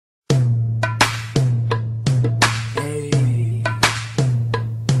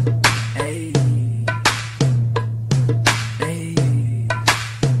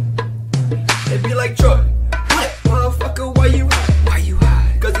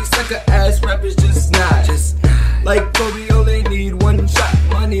best rappers just not. Like Kobe only need one shot.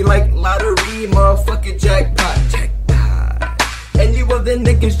 Money like lottery, motherfucking jackpot. And you other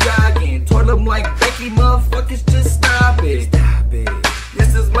niggas jogging, twirl them like Becky, motherfuckers just stop it.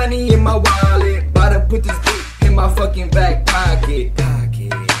 Yes, there's money in my wallet, about to put this dick in my fucking back pocket.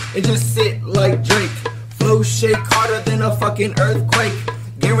 It just sit like Drake, flow shake harder than a fucking earthquake.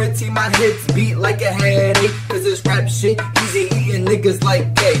 Guarantee my hits beat like a headache, cause this rap shit easy eating niggas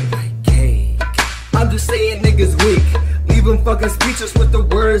like cake. I'm just saying niggas weak, leave them fucking speechless with the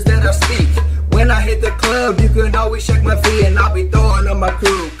words that I speak. When I hit the club, you can always check my feet, and I'll be throwing on my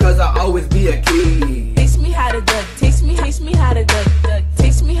crew, cause I always be a key. Taste me how to duck, taste me how to duck.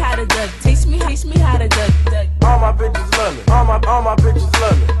 Taste me how to duck, taste me how to duck. All my bitches love me, all my bitches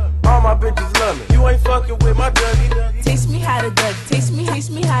love me. All my bitches love me. You ain't fucking with my Dougie. Taste me how to duck, taste me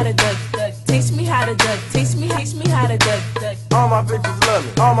how to duck. Taste me how to duck, taste me how to duck. All my bitches love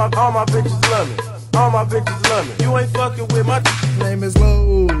me, all my bitches love me. All my bitches love me. You ain't fucking with my name is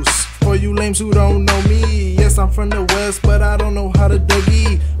Lowe's. For you lames who don't know me, yes, I'm from the west, but I don't know how to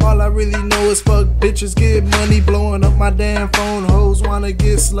Dougie. All I really know is fuck bitches, get money, blowing up my damn phone. Hoes wanna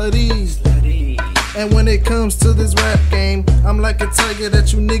get slutty. And when it comes to this rap game, I'm like a tiger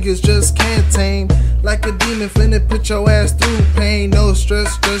that you niggas just can't tame. Like a demon finna put your ass through pain. No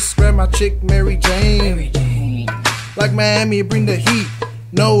stress, just grab my chick Mary Jane. Like Miami, bring the heat.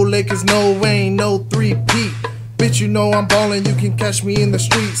 No Lakers, no Wayne, no 3-peat. Bitch, you know I'm ballin', you can catch me in the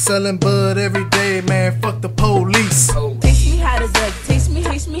street selling bud every day, man, fuck the police. Taste me how to duck, taste me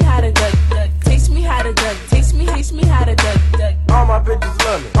how to duck. Taste me how to duck, taste me how to duck. All my bitches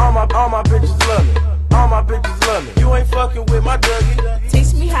love me, all my bitches love me. All my bitches love me. You ain't fucking with my Dougie.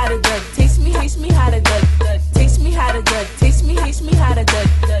 Taste me how to duck, taste me how to duck. Taste me how to duck, taste me how to duck.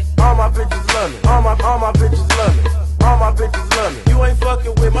 All my bitches love me, all my bitches love me. All my bitches love me. You ain't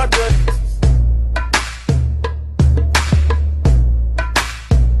fucking with my Dougie.